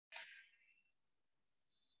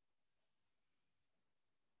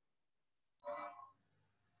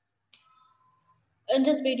In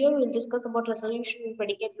this video, we will discuss about resolution in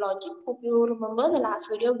predicate logic. Hope you remember the last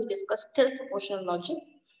video we discussed still proportional logic.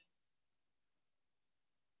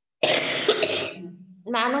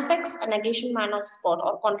 Man of X and negation man of spot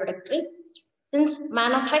are contradictory, since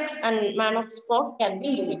man of X and man of spot can be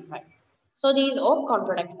unified. So these are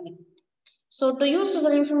contradictory. So to use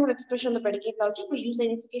resolution or expression of the predicate logic, we use the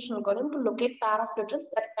unification algorithm to locate pair of letters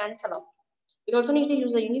that cancel out. We also need to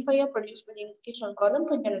use a unifier produced by the unification algorithm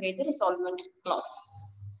to generate the resolvent clause.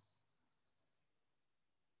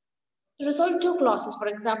 To resolve two clauses, for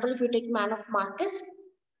example, if you take man of Marcus,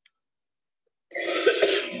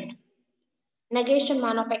 negation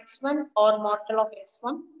man of x1 or mortal of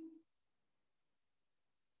x1,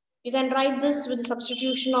 you can write this with the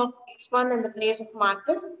substitution of x1 in the place of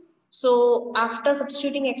Marcus. So after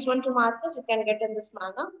substituting x1 to Marcus, you can get in this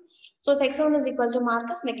manner. So if x1 is equal to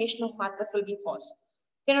Marcus, negation of Marcus will be false.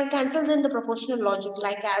 You cannot cancel this in the proportional logic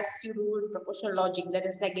like as you do in proportional logic, that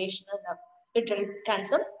is negation and it will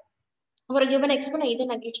cancel. For a given x1, either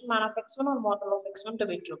negation man of x1 or mortal of x1 to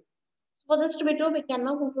be true. For this to be true, we can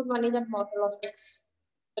now conclude only that mortal of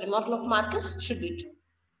mortal of Marcus should be true.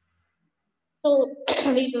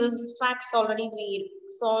 So these are the facts already we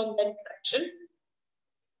saw in the introduction.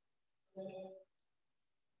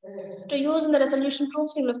 To use in the resolution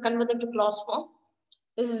proofs, you must convert them to clause form.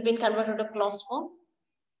 This has been converted to clause form.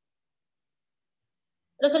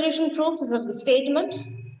 Resolution proof is of the statement.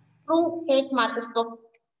 Prove hate Marcus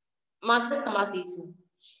comma Caesar.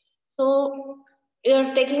 So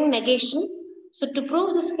you're taking negation. So to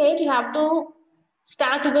prove this hate, you have to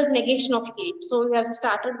start with negation of hate. So we have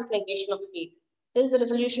started with negation of hate. This is the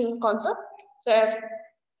resolution concept. So I have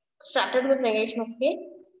started with negation of hate.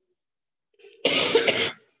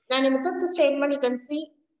 And in the fifth statement, you can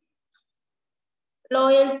see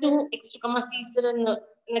loyal to x2 comma Caesar and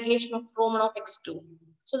negation of Roman of x2.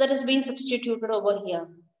 So that has been substituted over here.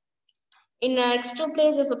 In x2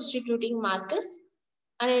 place, you're substituting Marcus.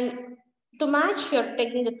 And to match, you're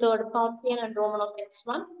taking the third Pompeian and Roman of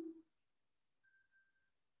x1.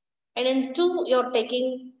 And in 2, you're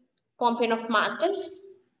taking Pompeian of Marcus.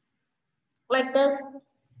 Like this,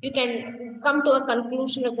 you can come to a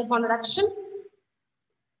conclusion with the contradiction.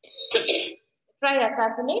 Try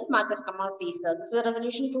assassinate Marcus comma Caesar. This is a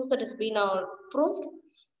resolution proof that has been proved.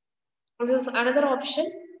 This is another option.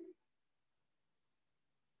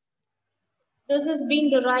 This is being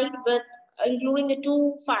derived with including the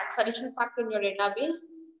two facts, additional fact in your database,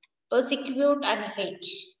 persecute and hate.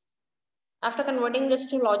 After converting this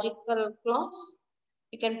to logical clause,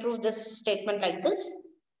 you can prove this statement like this.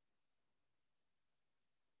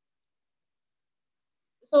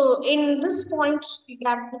 So in this point, you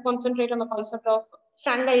have to concentrate on the concept of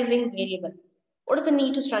standardizing variable. What is the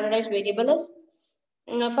need to standardize variable is?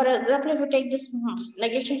 For example, if you take this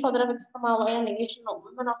negation father of x comma y and negation of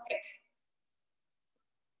woman of x,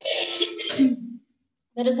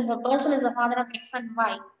 that is, if a person is a father of x and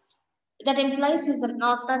y, that implies he is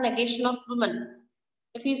not a negation of woman.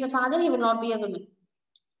 If he is a father, he will not be a woman.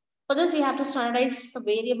 For this, you have to standardize a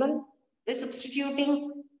variable by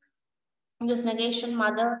substituting this negation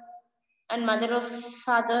mother and mother of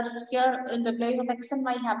father. Here in the place of x and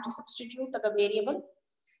y, you have to substitute the variable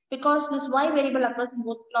because this y variable occurs in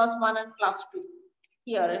both clause 1 and clause 2.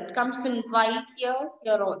 Here it comes in y here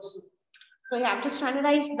also. So you have to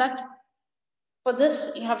standardize that. For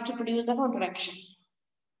this, you have to produce a contradiction.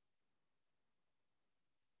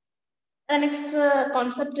 The next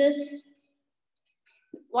concept is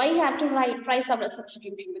why you have to try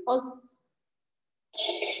substitution, because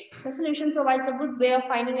the solution provides a good way of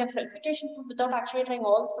finding a refutation proof without actually trying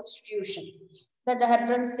all the substitution that the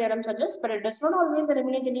Hedron's theorem suggests, but it does not always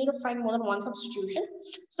eliminate the need of finding more than one substitution.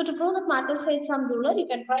 So to prove that Marcus hates some ruler, you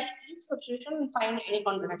can try each substitution and find any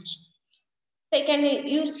contradiction. So you can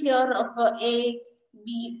use here of A,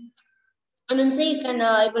 B, and then say you can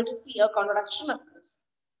able to see a contradiction occurs.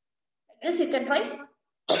 Like this, you can try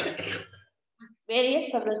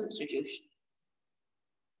various several substitutions.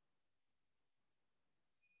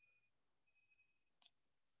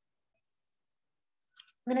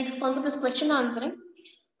 The next concept is question answering.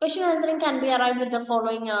 Question answering can be arrived with the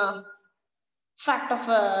following fact of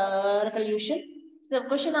resolution. The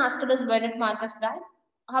question asked is where did Marcus die?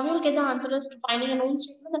 How you will get the answer is to finding a known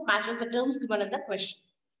statement that matches the terms given in the question.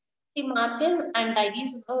 See, Marcus and die.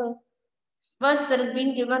 These words that has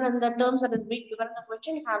been given and the terms that has been given in the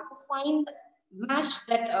question, you have to find match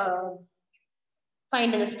that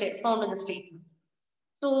found in the statement.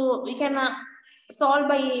 So we can solve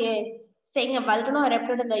by saying a Valgano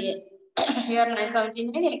erupted in the year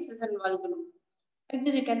 979, X is in Valgano. Like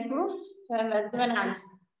this, you can prove and give an answer.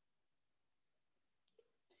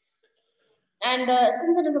 And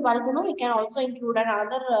since it is a bulk, you can also include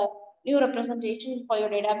another new representation for your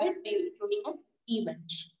database, including an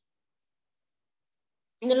event.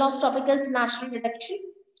 And the last topic is natural detection.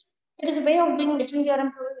 It is a way of doing machine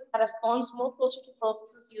theorem proving that corresponds more closely to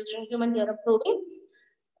processes used in human theorem proving.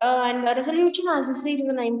 And resolution, as you see, is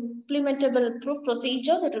an implementable proof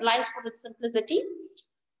procedure that relies for its simplicity.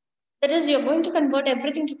 That is, you're going to convert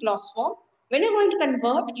everything to class form. When you're going to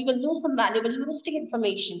convert, you will lose some valuable heuristic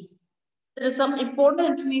information. There is some important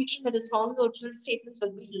information that is found in the original statements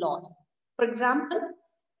will be lost. For example,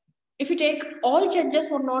 if you take all judges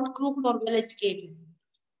who are not grouped or well educated,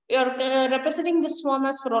 you're representing this form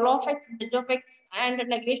as for all of x, judge of x, and a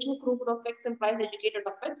negation grouped of x implies educated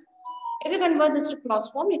of x. If you convert this to class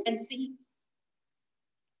form, you can see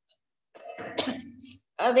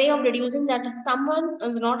a way of deducing that someone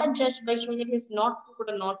is not a judge by showing that he is not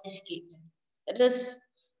grouped or not educated. That is,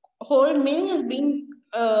 whole meaning has been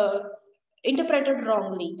interpreted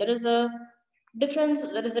wrongly. There is a difference,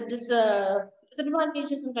 there is a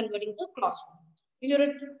disadvantages in converting to class form.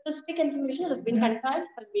 Heuristic information that has been conveyed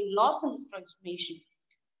has been lost in this transformation.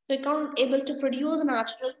 So you can't able to produce a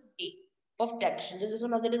natural way of detection. This is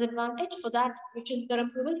one of the disadvantage. For that, which in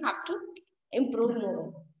theorem we will have to improve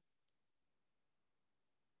more.